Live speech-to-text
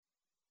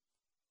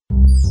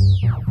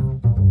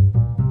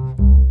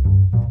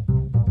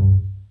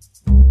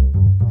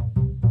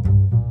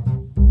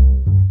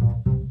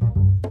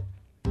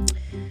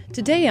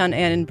Today on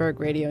Annenberg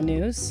Radio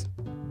News.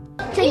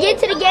 To get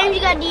to the games,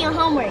 you gotta do your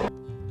homework.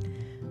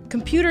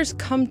 Computers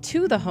come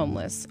to the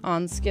homeless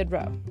on Skid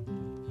Row.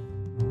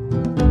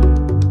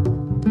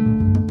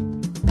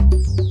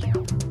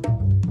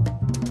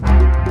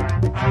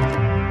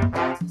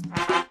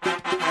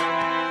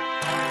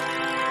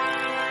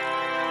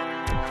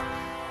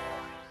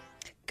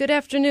 Good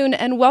afternoon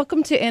and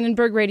welcome to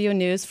Annenberg Radio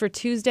News for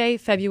Tuesday,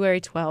 February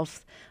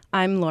 12th.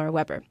 I'm Laura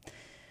Weber.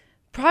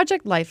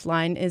 Project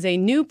Lifeline is a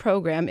new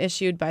program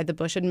issued by the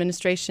Bush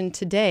administration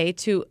today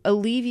to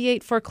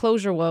alleviate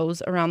foreclosure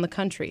woes around the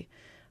country.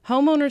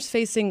 Homeowners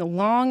facing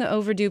long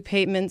overdue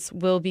payments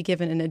will be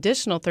given an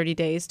additional 30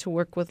 days to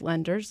work with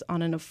lenders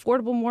on an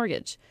affordable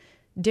mortgage.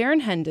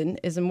 Darren Hendon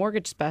is a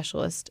mortgage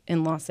specialist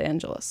in Los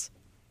Angeles.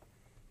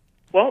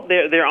 Well,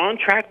 they're on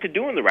track to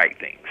doing the right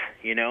things.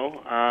 You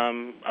know,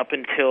 up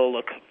until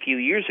a few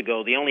years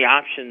ago, the only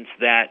options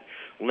that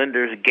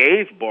lenders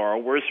gave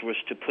borrowers was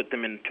to put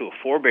them into a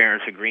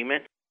forbearance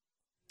agreement.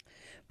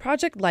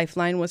 Project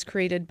Lifeline was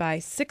created by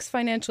 6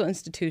 financial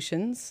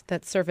institutions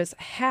that service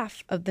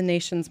half of the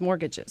nation's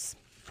mortgages.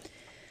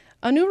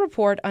 A new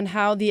report on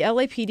how the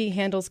LAPD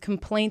handles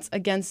complaints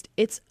against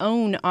its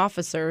own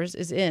officers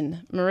is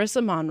in.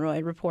 Marissa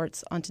Monroy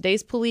reports on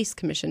today's Police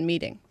Commission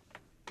meeting.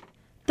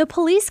 The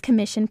Police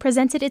Commission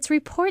presented its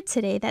report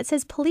today that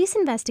says police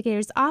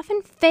investigators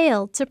often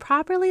fail to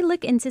properly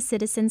look into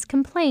citizens'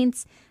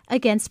 complaints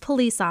against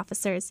police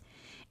officers.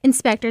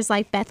 Inspectors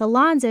like Beth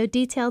Alonzo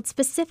detailed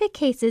specific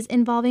cases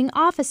involving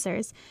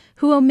officers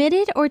who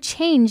omitted or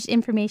changed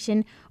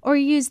information or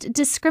used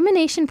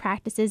discrimination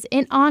practices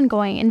in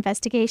ongoing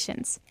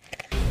investigations.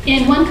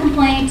 In one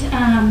complaint,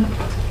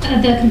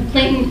 the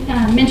complainant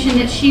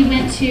mentioned that she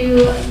went to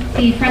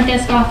the front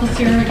desk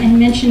officer and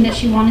mentioned that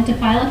she wanted to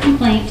file a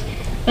complaint,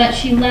 but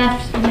she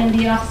left when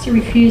the officer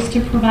refused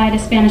to provide a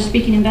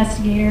Spanish-speaking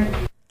investigator.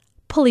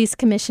 Police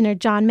Commissioner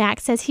John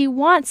Mack says he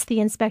wants the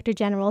Inspector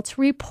General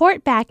to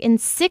report back in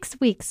 6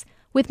 weeks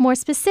with more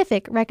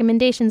specific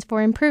recommendations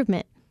for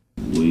improvement.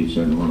 We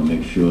certainly want to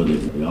make sure that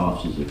the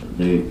officers,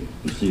 they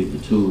receive the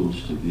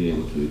tools to be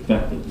able to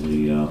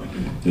effectively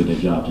do their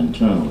jobs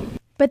internally.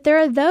 But there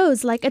are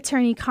those like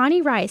attorney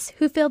Connie Rice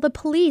who feel the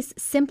police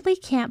simply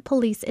can't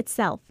police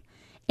itself.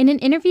 In an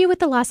interview with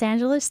the Los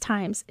Angeles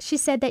Times, she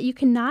said that you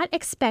cannot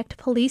expect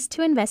police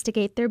to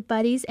investigate their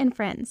buddies and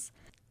friends.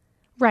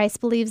 Rice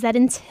believes that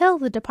until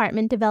the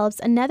department develops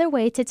another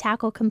way to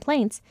tackle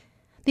complaints,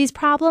 these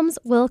problems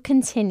will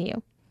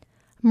continue.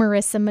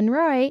 Marissa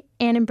Monroy,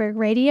 Annenberg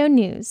Radio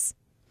News.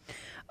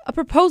 A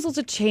proposal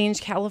to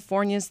change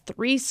California's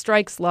 3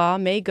 strikes law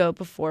may go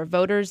before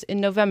voters in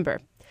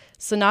November.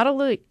 Sonata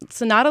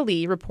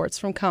Lee reports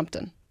from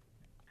Compton.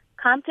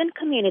 Compton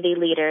community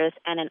leaders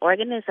and an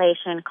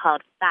organization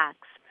called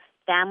FACTS,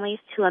 Families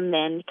to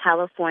Amend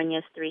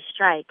California's 3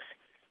 Strikes,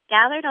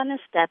 gathered on the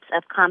steps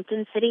of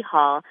Compton City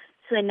Hall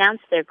to announce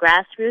their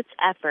grassroots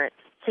effort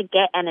to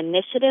get an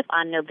initiative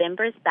on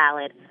November's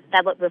ballot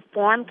that would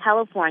reform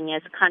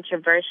California's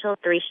controversial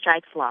 3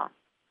 Strikes law.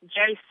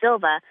 Jerry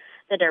Silva,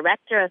 the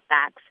director of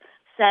FACTS,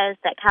 says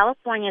that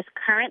California's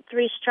current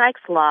 3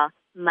 Strikes law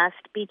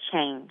must be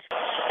changed.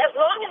 As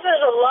long as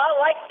there's a law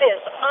like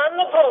this on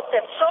the book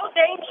that's so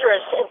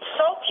dangerous and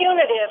so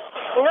punitive,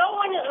 no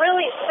one is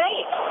really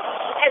safe.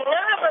 And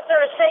none of us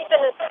are safe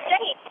in a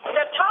state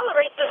that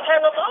tolerates this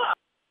kind of law.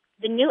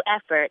 The new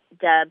effort,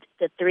 dubbed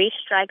the 3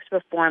 Strikes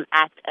Reform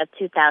Act of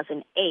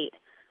 2008,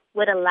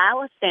 would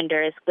allow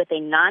offenders with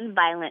a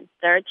nonviolent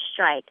third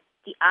strike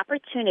the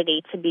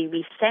opportunity to be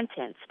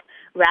resentenced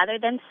rather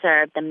than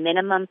serve the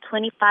minimum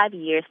 25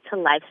 years to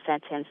life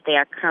sentence they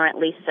are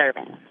currently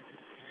serving.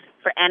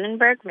 For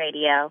Annenberg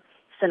Radio,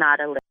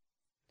 Sonata Lee.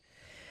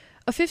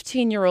 A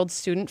 15-year-old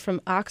student from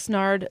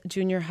Oxnard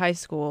Junior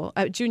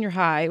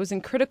High was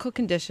in critical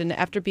condition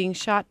after being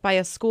shot by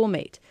a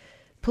schoolmate.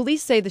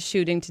 Police say the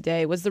shooting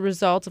today was the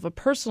result of a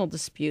personal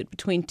dispute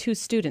between 2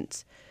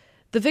 students.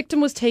 The victim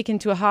was taken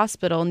to a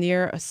hospital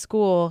near a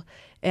school,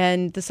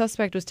 and the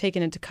suspect was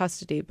taken into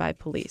custody by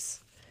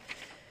police.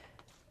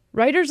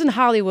 Writers in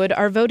Hollywood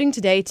are voting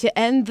today to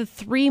end the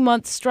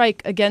 3-month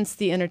strike against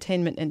the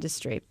entertainment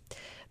industry.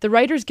 The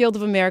Writers Guild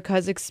of America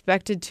is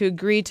expected to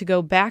agree to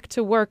go back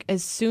to work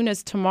as soon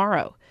as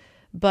tomorrow.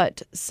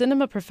 But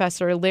cinema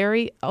professor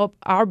Larry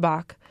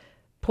Auerbach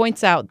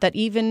points out that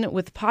even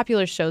with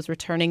popular shows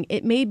returning,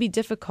 it may be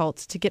difficult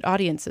to get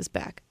audiences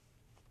back.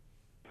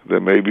 There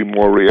may be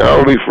more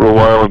reality for a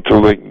while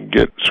until they can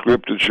get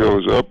scripted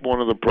shows up. One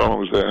of the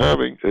problems they're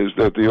having is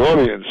that the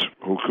audience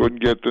who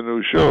couldn't get the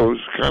new shows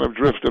kind of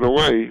drifted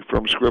away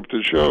from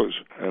scripted shows.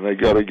 And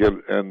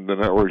the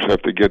networks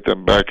have to get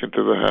them back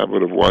into the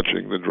habit of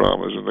watching the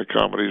dramas and the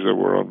comedies that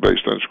were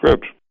based on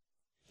scripts.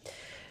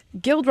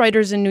 Guild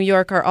writers in New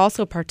York are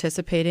also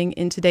participating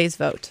in today's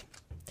vote.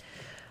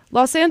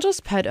 Los Angeles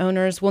pet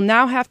owners will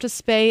now have to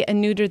spay and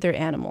neuter their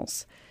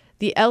animals.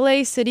 The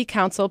LA City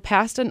Council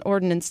passed an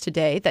ordinance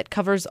today that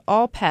covers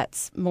all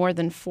pets more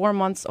than 4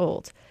 months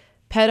old.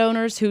 Pet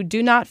owners who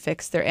do not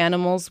fix their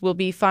animals will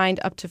be fined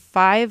up to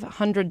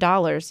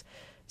 $500.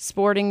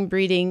 Sporting,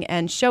 breeding,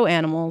 and show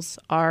animals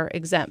are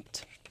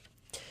exempt.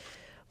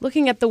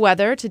 Looking at the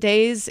weather,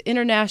 today's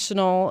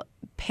International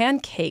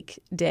Pancake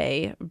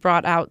Day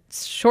brought out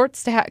short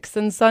stacks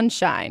and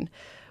sunshine.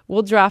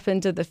 We'll drop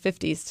into the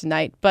 50s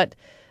tonight, but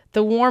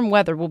the warm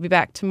weather will be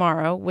back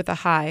tomorrow with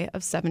a high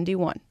of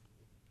 71.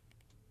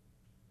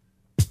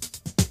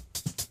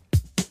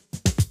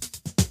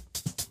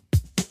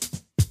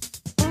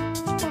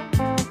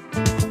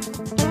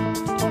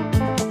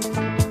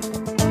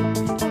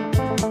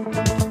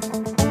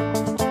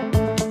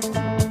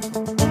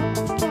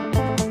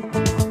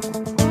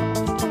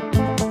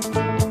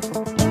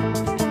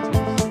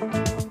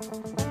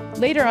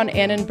 Later on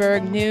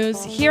Annenberg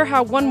News, hear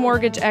how one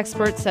mortgage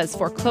expert says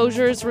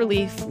foreclosures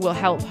relief will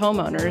help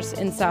homeowners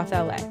in South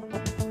LA.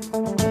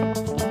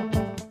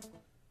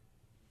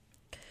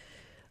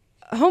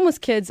 Homeless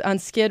kids on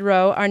Skid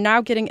Row are now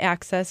getting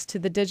access to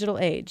the digital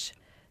age.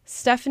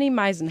 Stephanie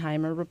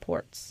Meisenheimer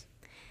reports.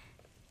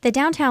 The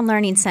Downtown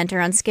Learning Center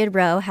on Skid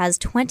Row has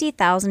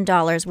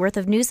 $20,000 worth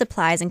of new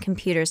supplies and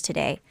computers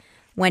today.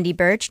 Wendy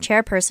Birch,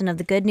 chairperson of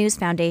the Good News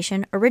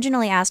Foundation,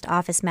 originally asked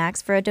Office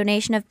Max for a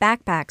donation of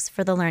backpacks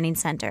for the Learning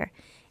Center.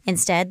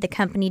 Instead, the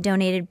company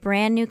donated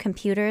brand new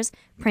computers,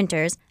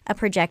 printers, a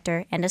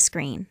projector, and a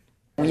screen.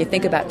 When you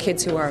think about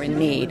kids who are in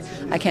need,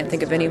 I can't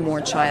think of any more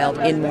child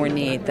in more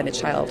need than a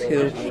child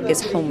who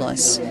is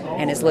homeless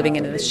and is living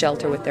in a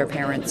shelter with their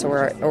parents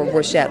or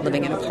worse yet,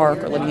 living in a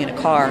park or living in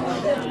a car.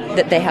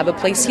 That they have a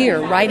place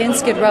here, right in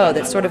Skid Row,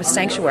 that's sort of a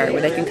sanctuary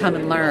where they can come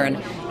and learn.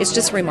 It's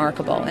just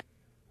remarkable.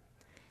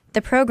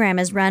 The program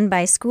is run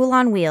by School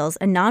on Wheels,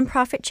 a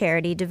nonprofit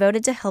charity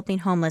devoted to helping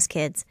homeless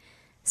kids.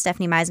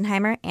 Stephanie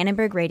Meisenheimer,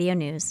 Annenberg Radio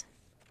News.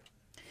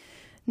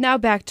 Now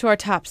back to our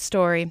top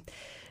story.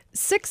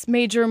 6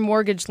 major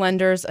mortgage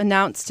lenders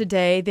announced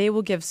today they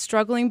will give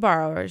struggling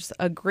borrowers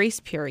a grace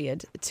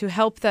period to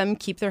help them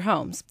keep their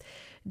homes.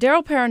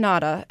 Daryl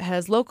Peranata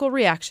has local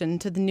reaction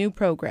to the new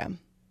program.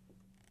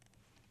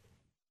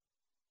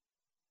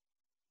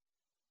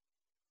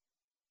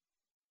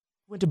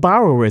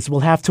 Borrowers will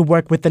have to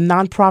work with the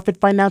nonprofit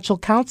financial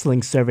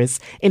counseling service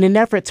in an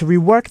effort to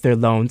rework their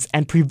loans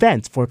and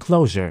prevent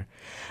foreclosure.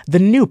 The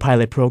new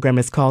pilot program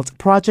is called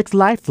Project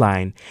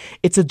Lifeline.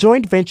 It's a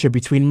joint venture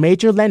between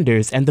major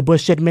lenders and the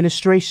Bush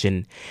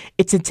administration.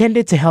 It's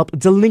intended to help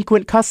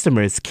delinquent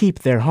customers keep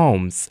their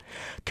homes.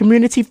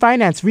 Community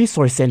Finance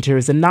Resource Center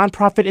is a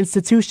nonprofit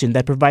institution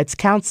that provides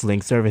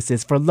counseling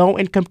services for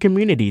low-income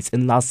communities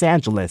in Los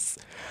Angeles.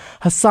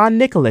 Hassan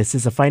Nicholas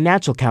is a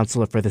financial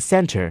counselor for the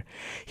center.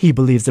 He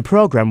believes the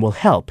program will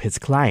help his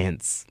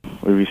clients.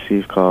 We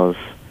receive calls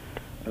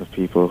of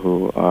people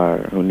who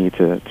need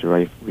to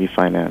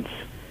refinance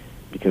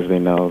because they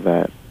know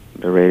that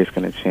the rate is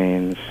going to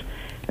change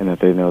and that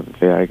they know that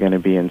they are going to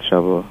be in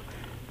trouble.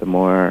 The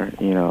more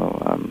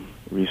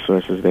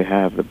resources they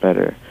have, the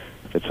better.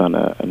 If it's on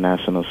a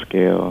national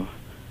scale,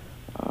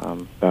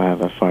 they'll have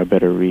a far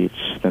better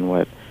reach than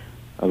what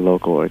a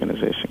local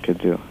organization could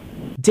do.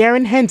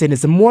 Darren Hendon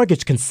is a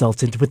mortgage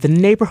consultant with the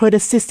Neighborhood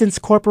Assistance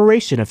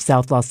Corporation of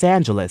South Los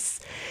Angeles.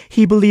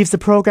 He believes the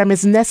program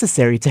is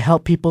necessary to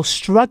help people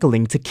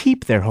struggling to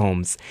keep their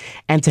homes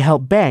and to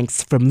help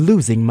banks from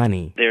losing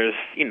money.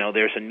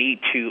 There's a need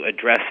to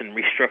address and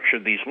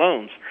restructure these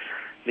loans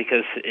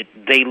because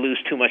they lose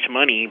too much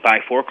money by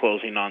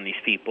foreclosing on these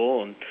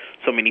people, and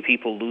so many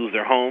people lose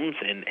their homes,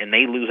 and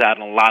they lose out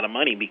on a lot of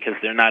money because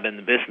they're not in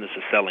the business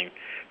of selling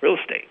real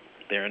estate.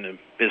 They're in the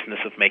business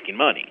of making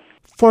money.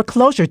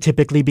 Foreclosure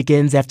typically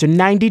begins after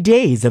 90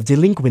 days of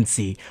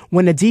delinquency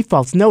when a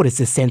default notice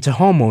is sent to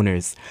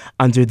homeowners.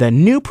 Under the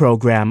new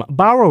program,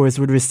 borrowers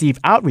would receive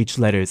outreach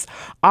letters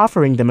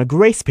offering them a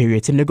grace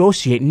period to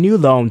negotiate new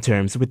loan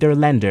terms with their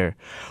lender.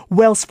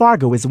 Wells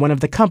Fargo is one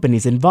of the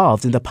companies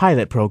involved in the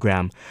pilot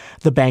program.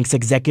 The bank's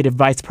executive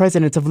vice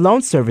president of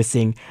loan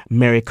servicing,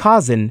 Mary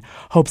Cousin,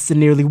 hopes the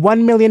nearly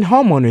 1 million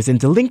homeowners in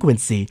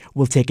delinquency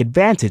will take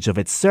advantage of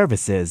its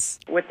services.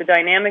 With the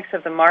dynamics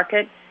of the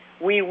market,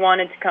 we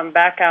wanted to come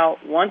back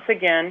out once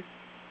again,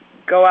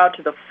 go out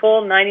to the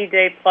full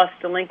 90-day plus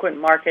delinquent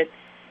market,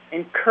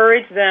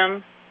 encourage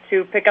them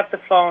to pick up the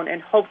phone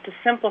and hope to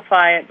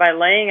simplify it by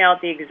laying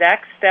out the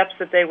exact steps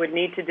that they would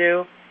need to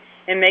do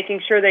and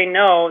making sure they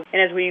know.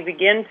 And as we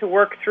begin to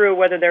work through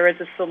whether there is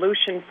a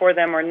solution for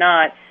them or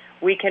not,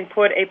 we can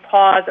put a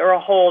pause or a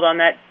hold on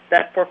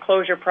that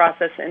foreclosure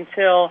process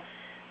until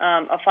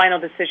a final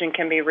decision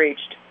can be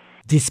reached.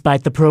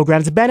 Despite the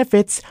program's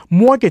benefits,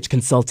 mortgage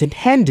consultant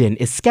Hendon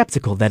is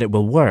skeptical that it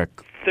will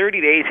work.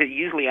 30 days, it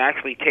usually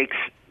actually takes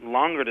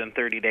longer than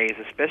 30 days,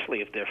 especially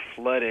if they're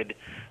flooded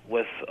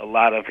with a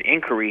lot of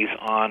inquiries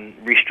on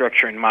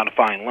restructuring and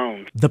modifying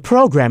loans. The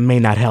program may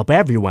not help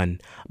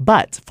everyone,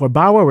 but for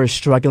borrowers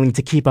struggling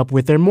to keep up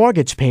with their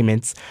mortgage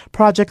payments,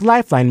 Project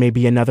Lifeline may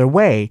be another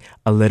way,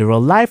 a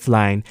literal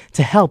lifeline,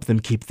 to help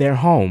them keep their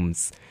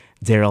homes.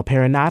 Daryl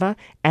Peranata,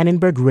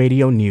 Annenberg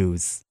Radio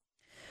News.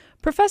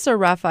 Professor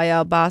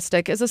Raphael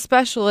Bostic is a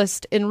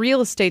specialist in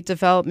real estate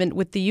development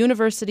with the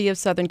University of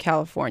Southern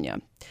California.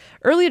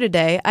 Earlier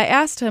today, I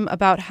asked him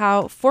about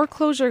how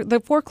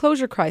the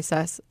foreclosure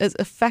crisis is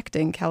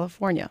affecting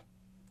California.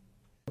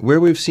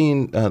 Where we've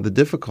seen the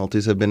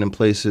difficulties have been in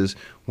places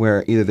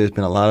where either there's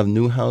been a lot of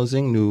new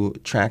housing, new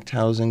tract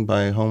housing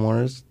by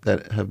homeowners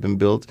that have been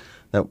built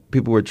that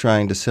people were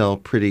trying to sell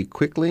pretty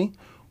quickly,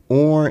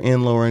 or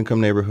in lower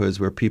income neighborhoods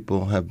where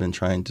people have been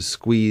trying to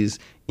squeeze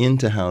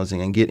into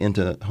housing and get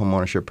into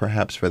homeownership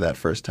perhaps for that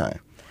first time.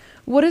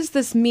 What does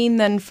this mean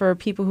then for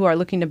people who are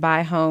looking to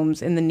buy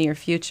homes in the near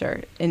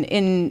future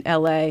in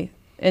LA,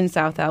 in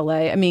South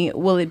LA? I mean,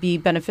 will it be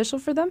beneficial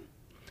for them?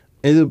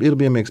 It'll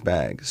be a mixed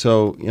bag.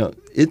 So,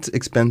 it's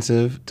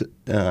expensive.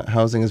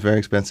 Housing is very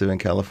expensive in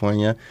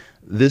California.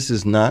 This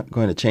is not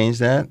going to change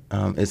that.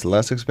 It's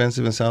less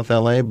expensive in South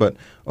LA, but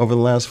over the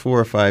last 4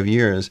 or 5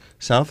 years,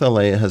 South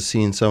LA has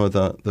seen some of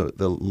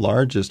the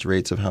largest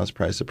rates of house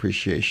price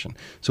appreciation.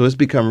 So it's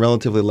become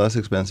relatively less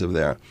expensive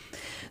there.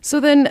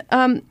 So then,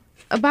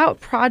 about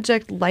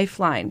Project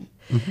Lifeline,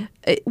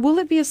 will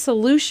it be a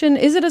solution?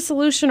 Is it a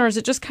solution, or is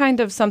it just kind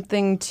of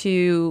something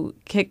to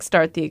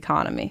kickstart the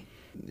economy?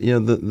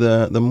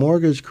 The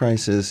mortgage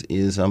crisis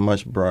is a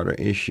much broader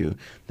issue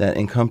that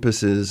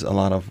encompasses a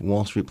lot of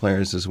Wall Street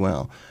players as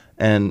well.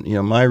 And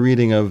my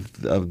reading of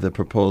the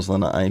proposal,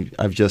 and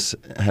I've just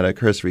had a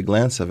cursory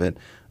glance of it,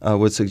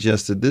 would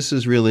suggest that this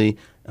is really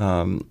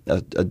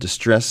a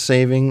distress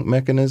saving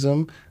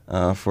mechanism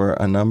for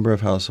a number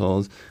of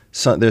households.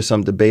 So there's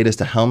some debate as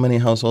to how many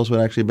households would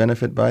actually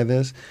benefit by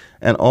this.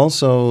 And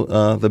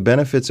also, the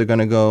benefits are going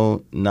to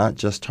go not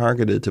just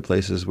targeted to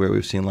places where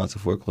we've seen lots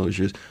of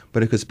foreclosures,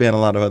 but it could span a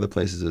lot of other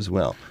places as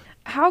well.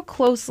 How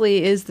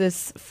closely is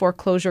this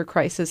foreclosure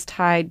crisis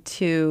tied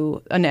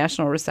to a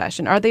national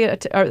recession? Are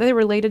they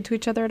related to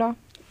each other at all?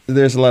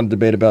 There's a lot of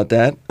debate about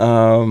that.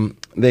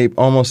 They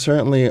almost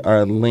certainly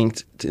are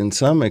linked to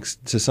some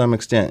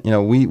extent.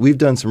 We've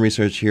done some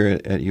research here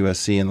at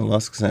USC in the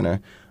Lusk Center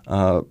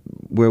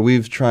where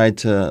we've tried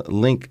to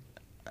link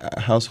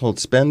household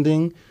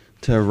spending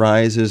to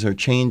rises or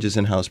changes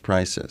in house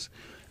prices.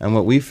 And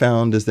what we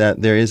found is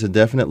that there is a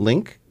definite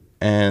link,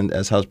 and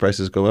as house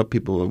prices go up,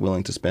 people are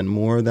willing to spend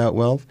more of that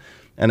wealth.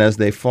 And as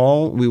they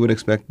fall, we would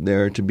expect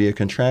there to be a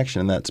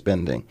contraction in that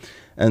spending.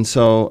 And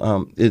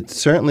so it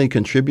certainly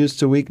contributes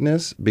to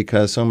weakness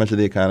because so much of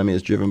the economy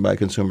is driven by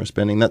consumer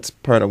spending. That's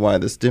part of why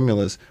the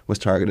stimulus was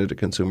targeted at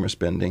consumer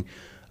spending.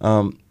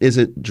 Is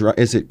it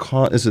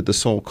the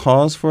sole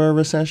cause for a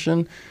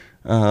recession?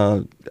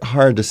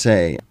 Hard to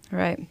say.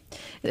 Right.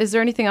 Is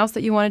there anything else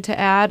that you wanted to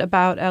add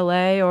about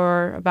LA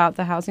or about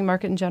the housing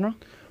market in general?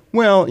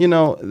 Well,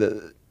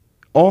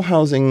 all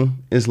housing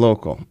is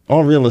local.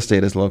 All real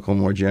estate is local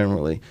more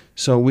generally.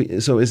 So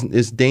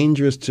it's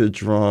dangerous to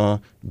draw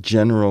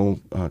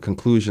general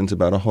conclusions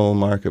about a whole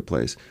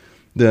marketplace.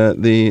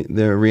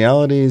 The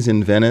realities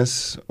in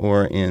Venice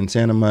or in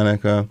Santa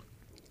Monica,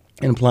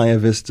 in Playa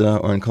Vista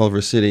or in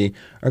Culver City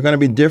are going to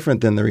be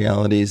different than the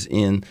realities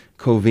in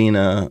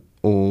Covina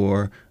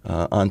or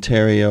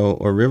Ontario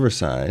or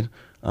Riverside.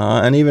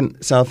 And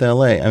even South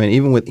LA. I mean,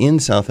 even within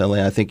South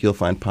LA, I think you'll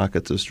find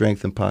pockets of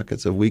strength and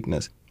pockets of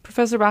weakness.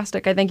 Professor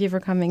Bostic, I thank you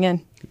for coming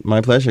in. My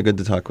pleasure. Good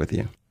to talk with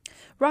you.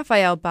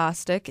 Raphael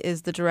Bostic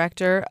is the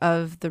director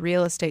of the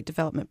Real Estate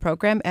Development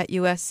Program at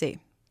USC.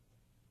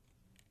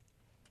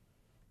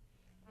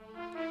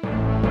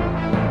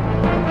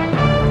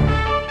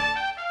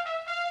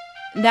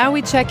 Now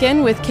we check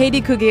in with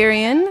Katie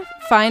Kugarian,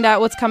 find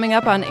out what's coming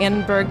up on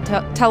Annenberg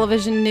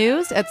Television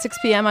News at 6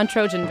 p.m. on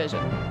Trojan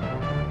Vision.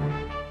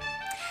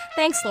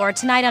 Thanks, Laura.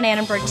 Tonight on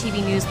Annenberg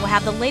TV News, we'll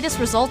have the latest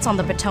results on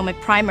the Potomac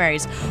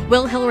primaries.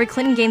 Will Hillary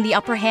Clinton gain the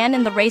upper hand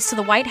in the race to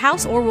the White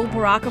House, or will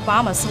Barack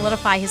Obama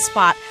solidify his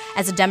spot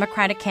as a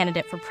Democratic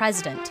candidate for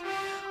president?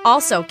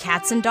 Also,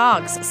 cats and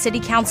dogs. City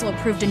Council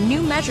approved a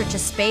new measure to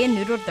spay and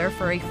neuter their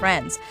furry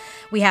friends.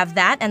 We have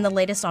that and the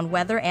latest on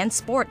weather and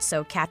sports,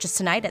 so catch us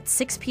tonight at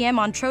 6 p.m.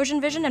 on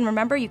Trojan Vision, and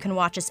remember, you can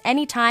watch us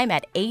anytime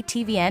at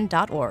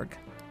atvn.org.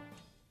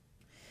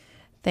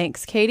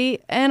 Thanks, Katie.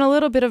 And a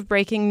little bit of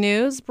breaking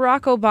news.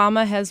 Barack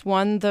Obama has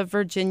won the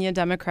Virginia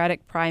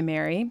Democratic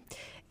primary,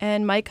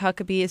 and Mike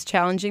Huckabee is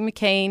challenging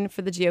McCain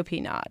for the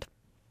GOP nod.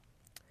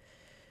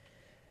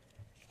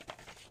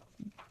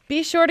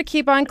 Be sure to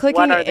keep on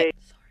clicking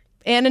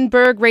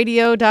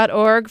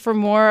AnnenbergRadio.org for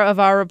more of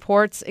our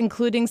reports,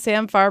 including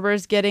Sam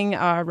Farber's Getting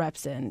Our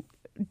Reps In.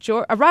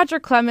 Roger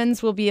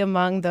Clemens will be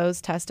among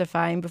those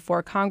testifying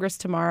before Congress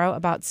tomorrow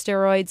about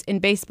steroids in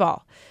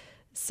baseball.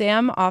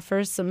 Sam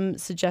offers some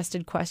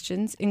suggested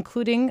questions,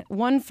 including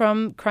one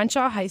from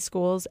Crenshaw High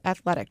School's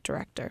athletic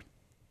director.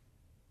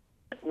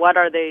 What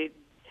are they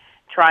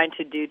trying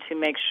to do to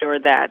make sure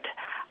that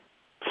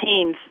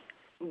teens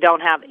don't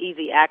have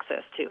easy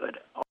access to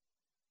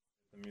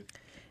it?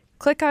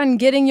 Click on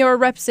Getting Your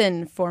Reps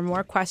In for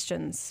more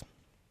questions.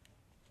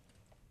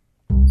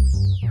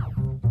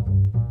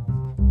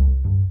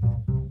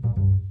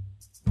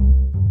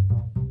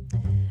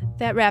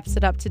 That wraps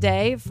it up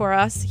today for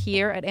us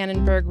here at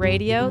Annenberg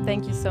Radio.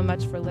 Thank you so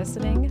much for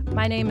listening.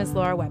 My name is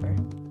Laura Weber.